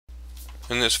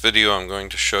In this video I'm going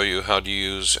to show you how to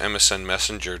use MSN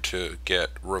Messenger to get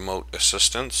remote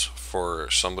assistance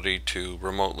for somebody to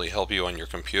remotely help you on your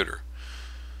computer.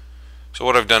 So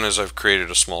what I've done is I've created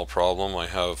a small problem. I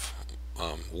have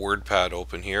WordPad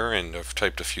open here and I've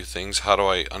typed a few things. How do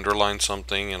I underline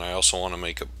something, and I also want to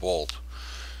make it bold.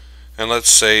 And let's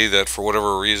say that for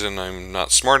whatever reason I'm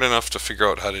not smart enough to figure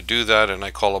out how to do that, and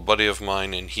I call a buddy of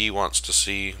mine and he wants to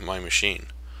see my machine.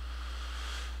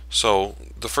 So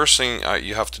the first thing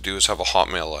you have to do is have a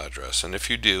Hotmail address, and if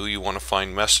you do, you want to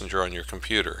find Messenger on your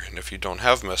computer. And if you don't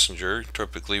have Messenger,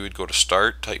 typically we'd go to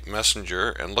Start, type Messenger,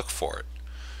 and look for it.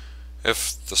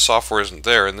 If the software isn't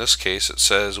there, in this case it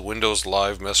says Windows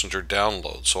Live Messenger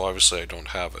Download, so obviously I don't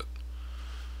have it.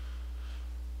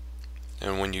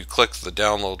 And when you click the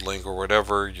download link or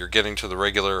whatever, you're getting to the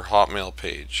regular Hotmail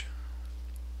page.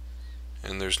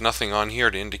 And there's nothing on here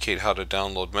to indicate how to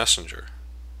download Messenger.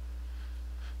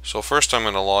 So first I'm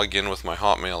going to log in with my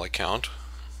Hotmail account.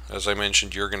 As I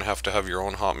mentioned, you're going to have your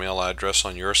own Hotmail address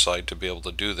on your side to be able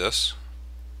to do this.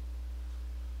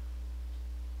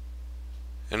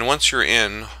 And once you're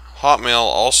in, Hotmail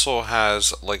also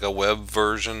has like a web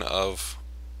version of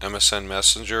MSN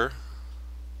Messenger.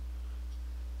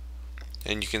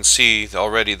 And you can see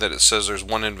already that it says there's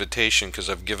one invitation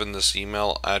because I've given this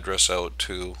email address out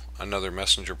to another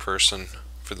Messenger person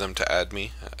for them to add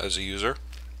me as a user.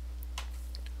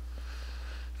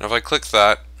 Now if I click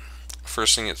that,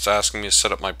 first thing it's asking me is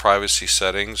set up my privacy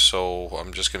settings, so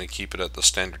I'm just going to keep it at the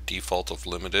standard default of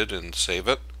limited and save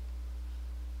it.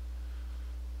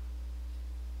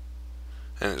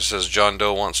 And it says John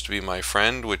Doe wants to be my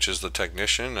friend, which is the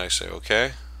technician. I say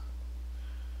okay.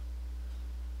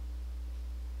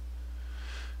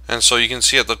 And so you can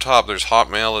see at the top there's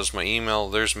Hotmail as my email,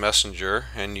 there's Messenger,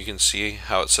 and you can see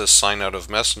how it says sign out of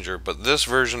Messenger. But this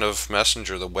version of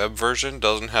Messenger, the web version,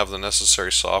 doesn't have the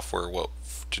necessary software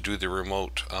to do the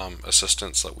remote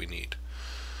assistance that we need.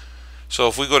 So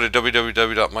if we go to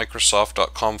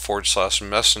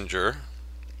www.microsoft.com/messenger, it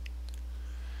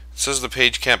says the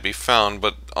page can't be found,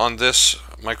 but on this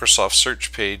Microsoft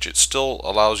search page it still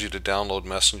allows you to download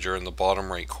Messenger in the bottom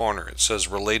right corner. It says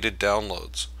related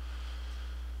downloads.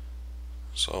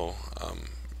 So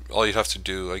all you have to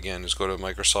do again is go to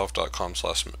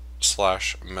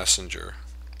microsoft.com/messenger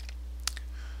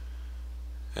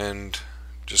and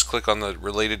just click on the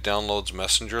related downloads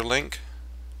Messenger link,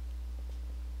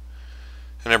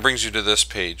 and it brings you to this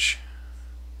page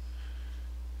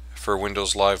for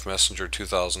Windows Live Messenger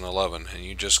 2011, and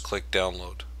you just click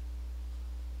download.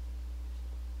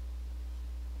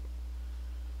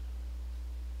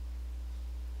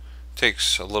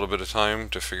 Takes a little bit of time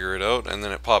to figure it out, and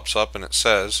then it pops up and it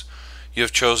says you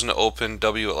have chosen to open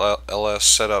WLS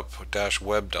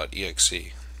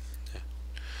setup-web.exe.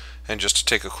 And just to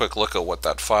take a quick look at what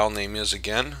that file name is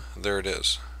again, there it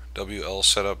is, WL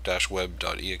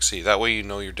setup-web.exe. That way you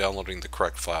know you're downloading the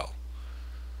correct file.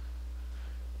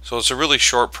 So it's a really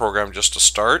short program just to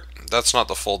start. That's not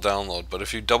the full download, but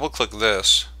if you double click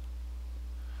this,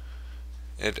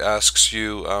 it asks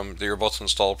you that you're about to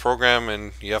install a program,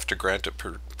 and you have to grant it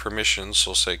permissions,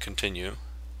 so say continue.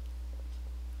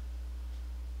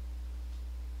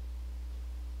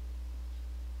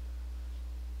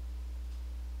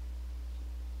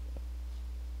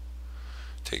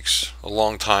 Takes a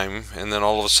long time, and then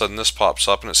all of a sudden this pops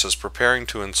up and it says preparing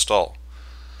to install.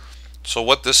 So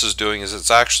what this is doing is it's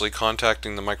actually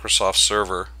contacting the Microsoft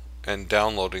server and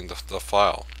downloading the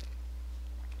file.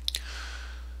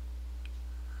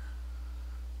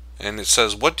 And it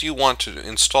says, what do you want to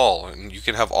install? And you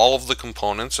can have all of the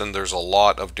components, and there's a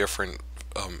lot of different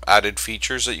added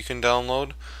features that you can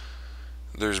download.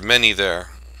 There's many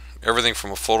there. Everything from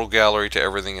a photo gallery to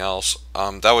everything else.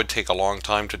 That would take a long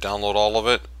time to download all of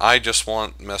it. I just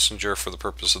want Messenger for the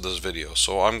purpose of this video.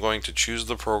 So I'm going to choose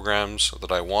the programs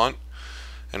that I want,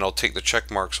 and I'll take the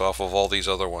check marks off of all these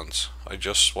other ones. I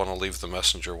just want to leave the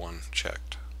Messenger one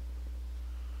checked.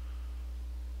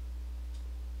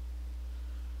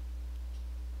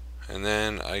 And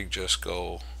then I just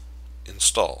go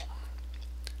install.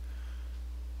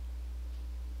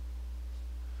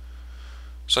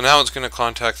 So now it's going to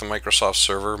contact the Microsoft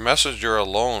server. Messenger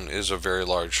alone is a very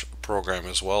large program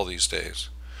as well these days.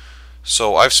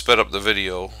 So I've sped up the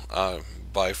video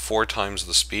by 4 times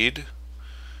the speed,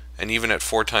 and even at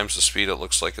 4 times the speed it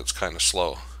looks like it's kind of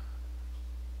slow.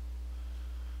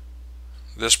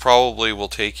 This probably will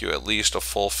take you at least a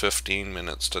full 15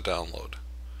 minutes to download.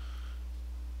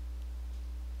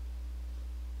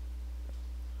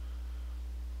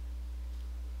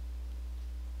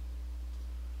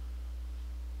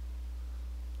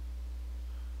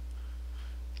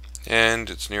 and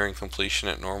it's nearing completion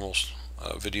at normal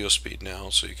video speed now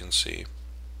so you can see.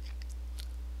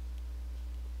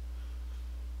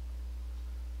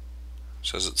 It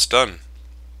says it's done.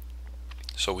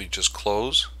 So we just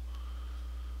close.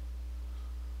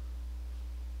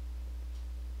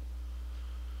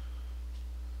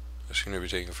 It's going to be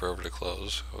taking forever to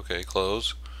close. Okay,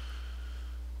 close.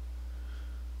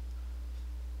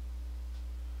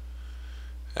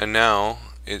 And now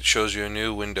it shows you a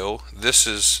new window. This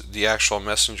is the actual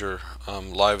Messenger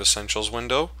Live Essentials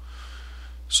window.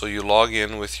 So you log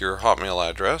in with your Hotmail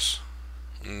address.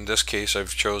 In this case,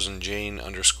 I've chosen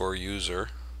Jane_user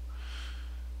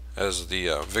as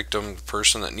the victim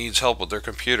person that needs help with their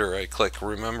computer. I click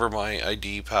remember my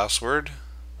ID password.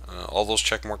 All those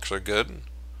check marks are good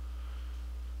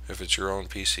if it's your own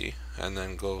PC, and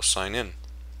then go sign in.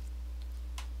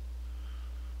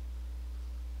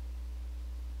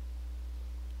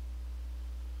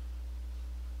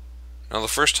 Now the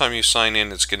first time you sign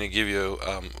in, it's going to give you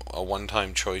a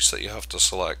one-time choice that you have to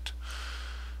select.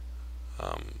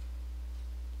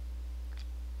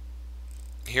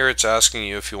 Here it's asking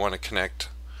you if you want to connect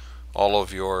all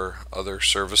of your other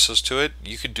services to it.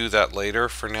 You could do that later.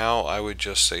 For now, I would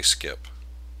just say skip.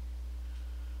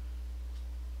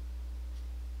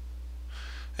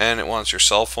 And it wants your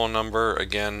cell phone number.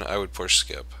 Again, I would push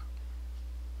skip.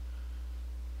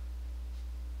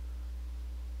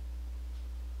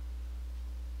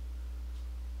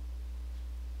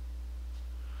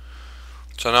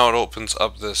 So now it opens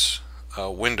up this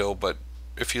window, but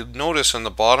if you notice in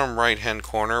the bottom right hand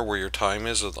corner where your time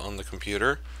is on the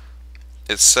computer,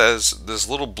 it says this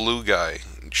little blue guy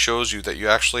shows you that you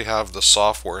actually have the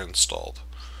software installed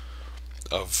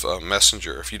of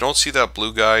Messenger. If you don't see that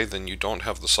blue guy, then you don't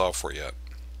have the software yet.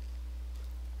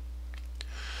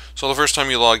 So the first time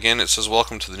you log in, it says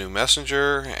welcome to the new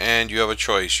Messenger, and you have a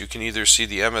choice. You can either see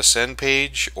the MSN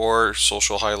page or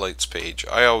social highlights page.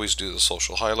 I always do the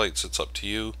social highlights. It's up to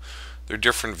you. They're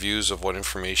different views of what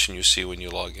information you see when you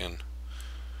log in.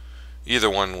 Either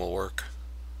one will work.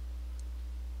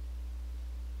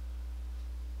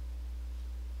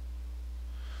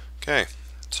 Okay,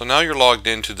 so now you're logged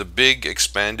into the big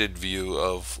expanded view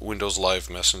of Windows Live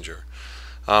Messenger.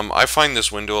 I find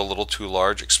this window a little too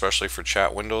large, especially for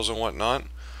chat windows and whatnot.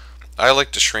 I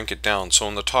like to shrink it down. So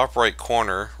in the top right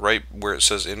corner, right where it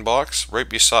says inbox, right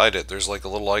beside it, there's like a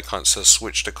little icon that says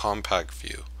switch to compact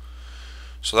view.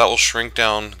 So that will shrink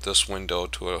down this window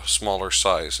to a smaller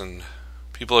size, and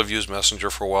people who have used Messenger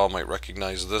for a while might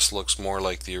recognize this looks more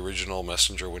like the original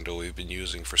Messenger window we've been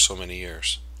using for so many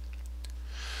years.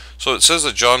 So it says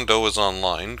that John Doe is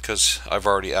online because I've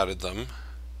already added them.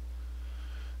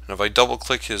 And if I double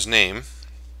click his name,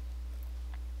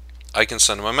 I can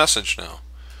send him a message now.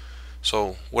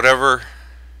 So whatever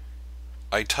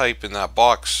I type in that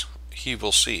box, he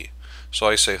will see. So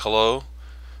I say, hello,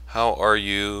 how are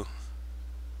you?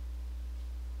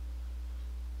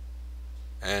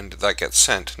 And that gets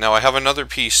sent. Now I have another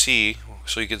PC,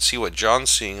 so you can see what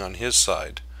John's seeing on his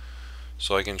side.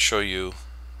 So I can show you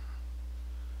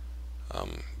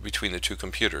between the two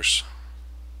computers.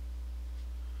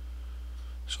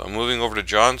 So I'm moving over to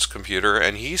John's computer,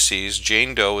 and he sees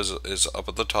Jane Doe is up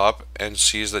at the top and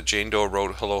sees that Jane Doe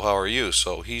wrote, hello, how are you?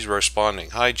 So he's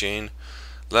responding, hi Jane,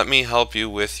 let me help you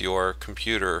with your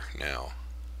computer now.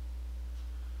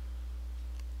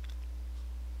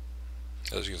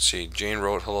 As you can see, Jane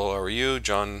wrote, hello, how are you?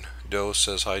 John Doe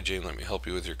says, hi Jane, let me help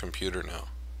you with your computer now.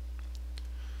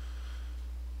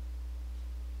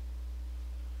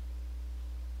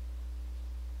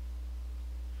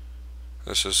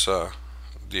 This is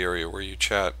the area where you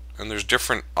chat, and there's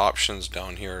different options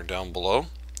down here, down below.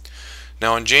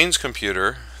 Now on Jane's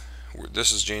computer,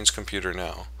 this is Jane's computer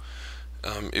now.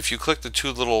 If you click the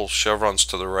two little chevrons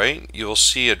to the right, you will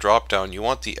see a drop down. You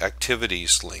want the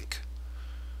activities link.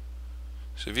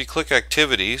 So if you click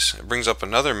activities, it brings up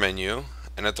another menu,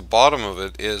 and at the bottom of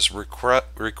it is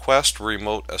request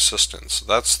remote assistance.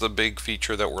 That's the big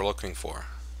feature that we're looking for.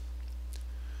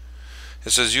 It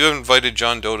says you have invited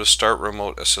John Doe to start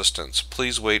remote assistance.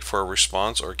 Please wait for a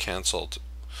response or cancelled.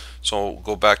 So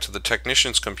go back to the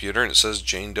technician's computer, and it says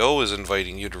Jane Doe is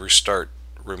inviting you to restart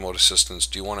remote assistance.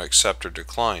 Do you want to accept or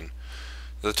decline?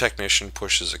 The technician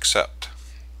pushes accept.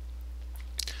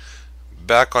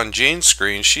 Back on Jane's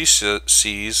screen, she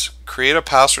sees create a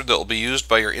password that will be used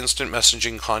by your instant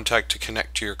messaging contact to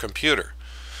connect to your computer.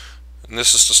 And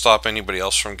this is to stop anybody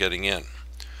else from getting in.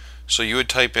 So you would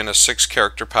type in a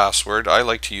 6-character password. I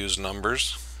like to use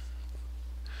numbers.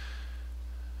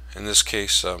 In this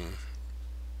case,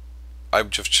 I've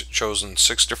just chosen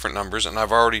 6 different numbers, and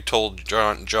I've already told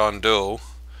John Doe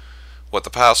what the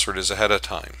password is ahead of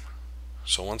time.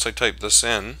 So once I type this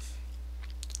in,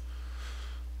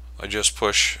 I just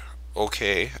push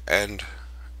OK, and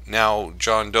now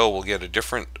John Doe will get a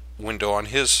different window on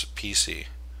his PC.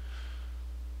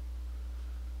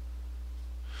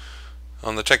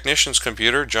 On the technician's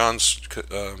computer, John's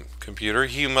computer,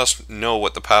 he must know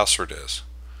what the password is.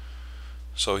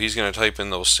 So he's going to type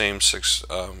in those same 6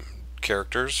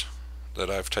 characters that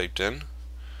I've typed in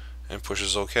and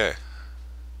pushes OK.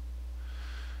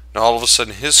 Now all of a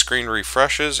sudden his screen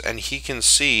refreshes and he can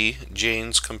see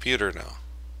Jane's computer now.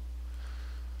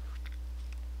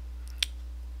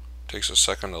 Takes a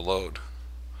second to load.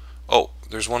 Oh,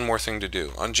 there's one more thing to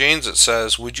do. On Jane's it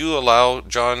says, would you allow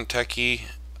John Techie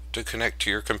to connect to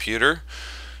your computer?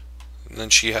 And then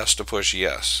she has to push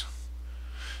yes.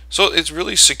 So it's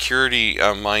really security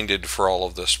minded for all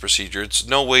of this procedure. It's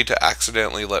no way to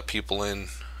accidentally let people in,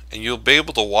 and you'll be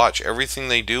able to watch everything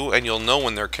they do, and you'll know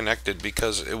when they're connected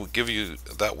because it will give you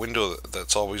that window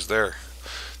that's always there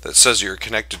that says you're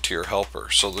connected to your helper.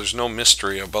 So there's no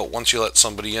mystery about once you let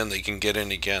somebody in they can get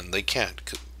in again. They can't.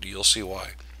 You'll see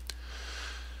why.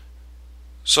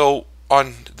 So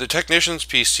on the technician's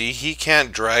PC, he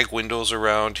can't drag windows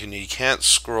around and he can't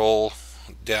scroll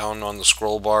down on the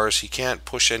scroll bars. He can't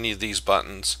push any of these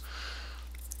buttons.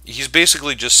 He's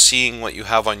basically just seeing what you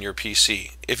have on your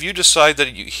PC. If you decide that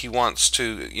he wants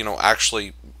to,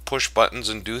 actually push buttons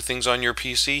and do things on your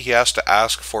PC, he has to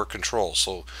ask for control.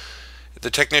 So the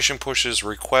technician pushes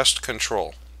request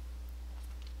control.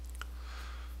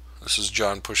 This is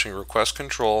John pushing request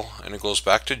control, and it goes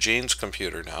back to Jane's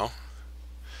computer now.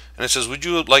 And it says, would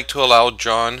you like to allow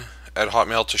John at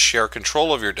Hotmail to share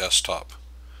control of your desktop?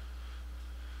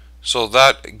 So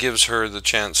that gives her the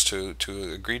chance to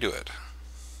agree to it.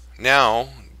 Now,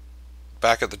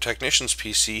 back at the technician's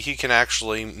PC, he can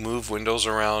actually move windows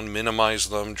around, minimize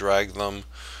them, drag them,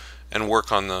 and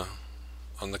work on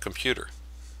the computer.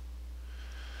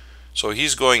 So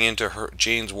he's going into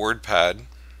Jane's WordPad,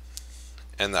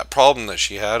 and that problem that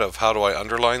she had of how do I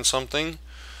underline something,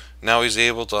 now he's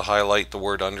able to highlight the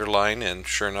word underline and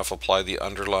sure enough apply the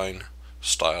underline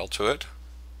style to it.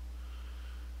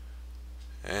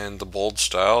 And the bold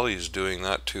style, he's doing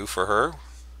that too for her.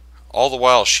 All the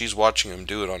while she's watching him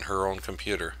do it on her own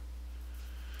computer.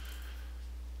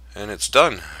 And it's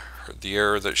done. The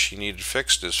error that she needed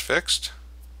fixed is fixed.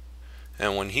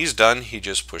 And when he's done, he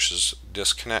just pushes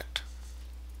disconnect.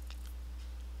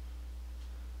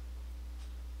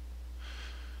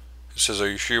 It says, are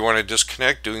you sure you want to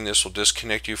disconnect? Doing this will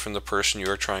disconnect you from the person you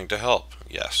are trying to help.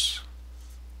 Yes.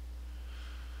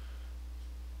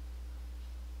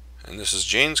 And this is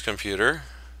Jane's computer.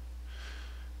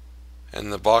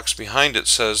 And the box behind it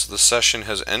says the session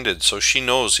has ended, so she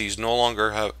knows he's no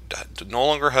longer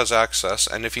has access,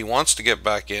 and if he wants to get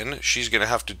back in, she's going to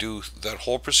have to do that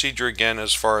whole procedure again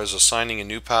as far as assigning a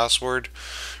new password,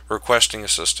 requesting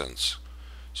assistance.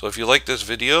 So if you like this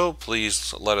video,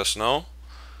 please let us know.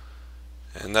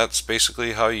 And that's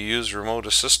basically how you use remote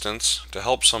assistance to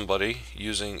help somebody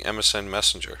using MSN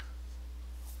Messenger.